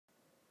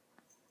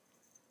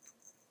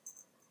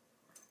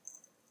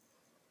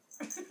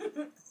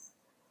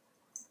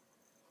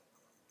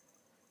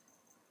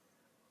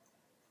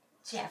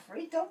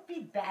Jeffrey, don't be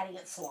batty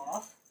at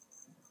Sloth.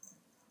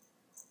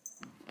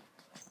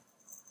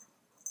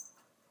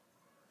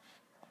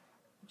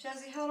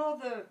 Jesse, how'd all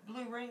the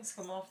blue rings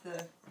come off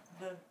the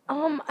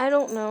I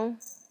don't know.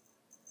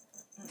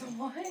 The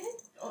what?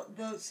 Oh,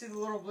 see the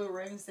little blue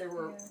rings? They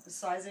were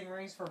sizing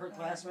rings for her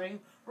class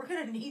ring. We're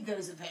going to need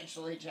those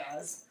eventually,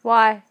 Jazz.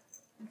 Why?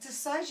 To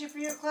size you for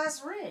your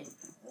class ring.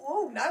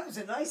 Whoa, that was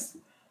a nice...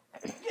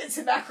 Getting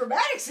some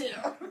acrobatics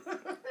here.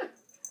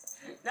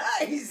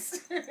 Nice.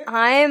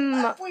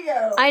 Up we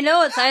go. I know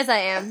what size I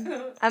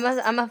am.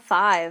 I'm a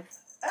 5.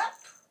 Up.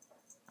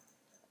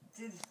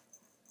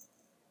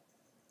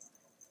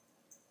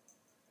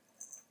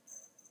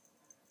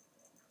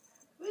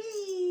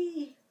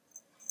 Whee.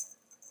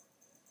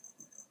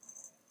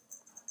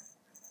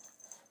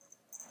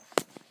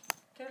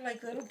 They're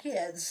like little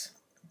kids.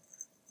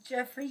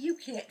 Jeffrey, you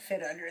can't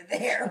fit under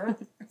there.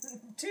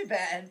 Too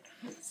bad.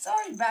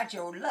 Sorry about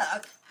your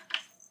luck.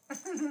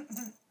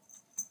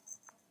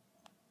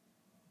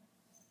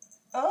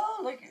 Oh,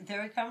 look,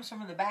 there it comes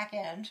from the back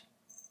end.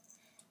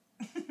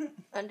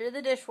 Under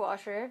the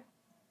dishwasher.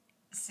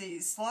 See,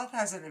 Sloth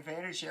has an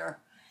advantage here.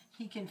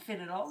 He can fit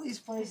in all these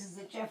places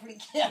that Jeffrey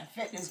can't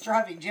fit, and it's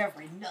driving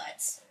Jeffrey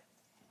nuts.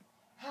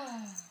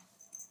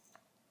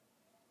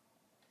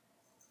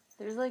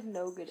 There's like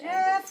no good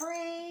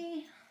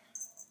Jeffrey!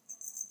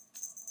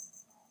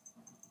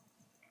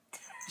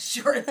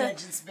 Short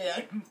attention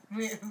span.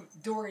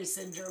 Dory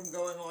syndrome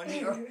going on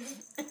here.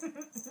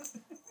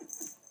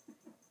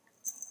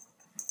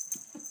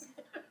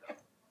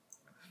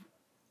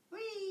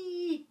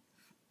 Whee!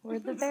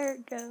 Where'd the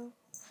ferret go?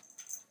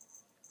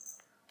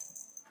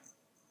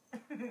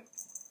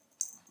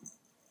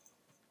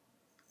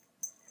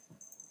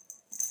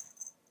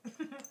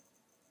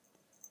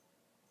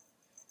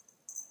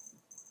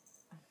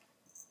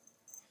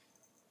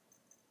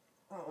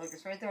 Oh, look,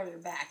 it's right there on your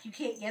back. You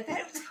can't get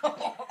that?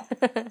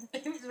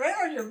 It was right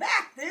on your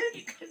back, dude.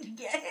 You couldn't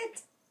get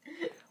it.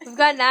 We've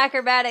got an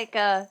acrobatic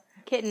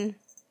kitten.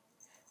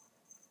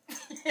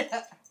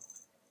 Yeah.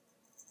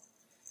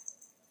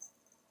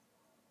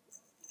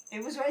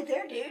 It was right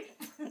there, dude.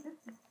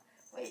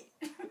 Wait.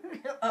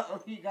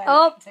 Uh-oh, you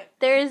got it.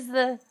 There's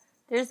the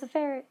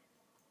ferret.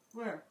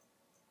 Where?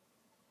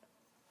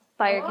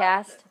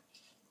 Firecast.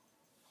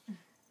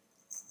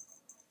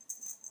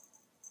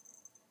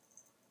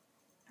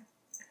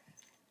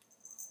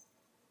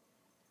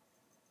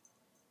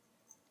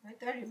 Right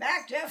there on your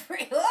back,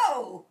 Jeffrey.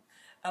 Whoa!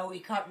 Oh, he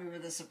caught me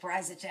with a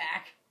surprise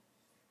attack.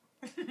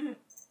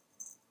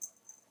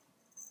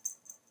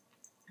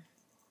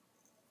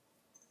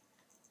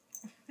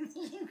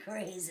 You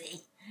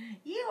crazy.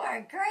 You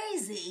are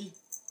crazy.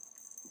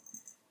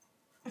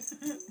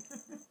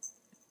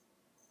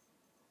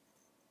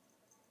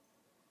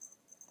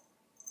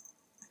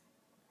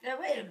 Now,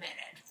 wait a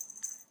minute.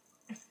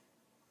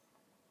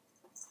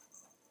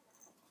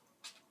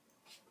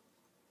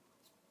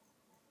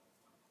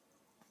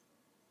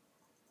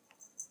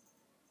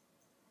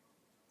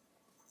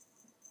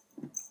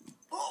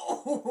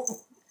 Oh!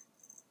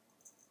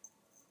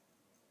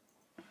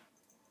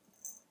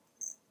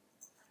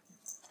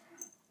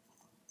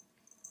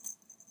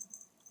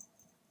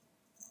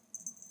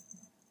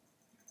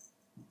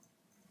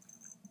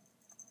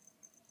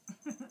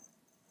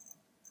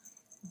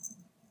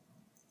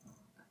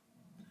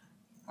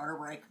 Water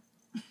break.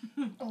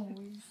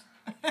 Always.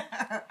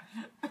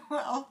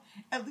 Well,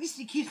 at least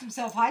he keeps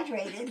himself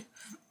hydrated.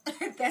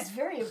 That's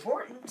very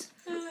important.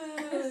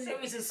 So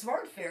he's a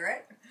smart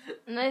ferret.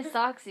 Nice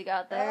socks you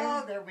got there.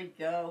 Oh, there we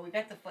go. We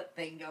got the foot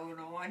thing going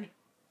on.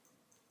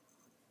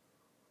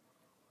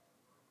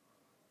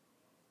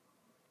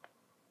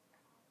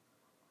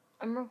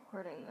 I'm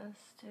recording this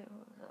too.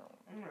 So.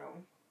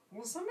 No.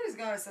 Well, somebody's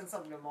got to send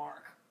something to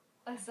Mark.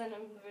 I sent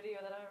him the video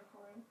that I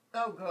recorded.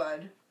 Oh,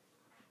 good.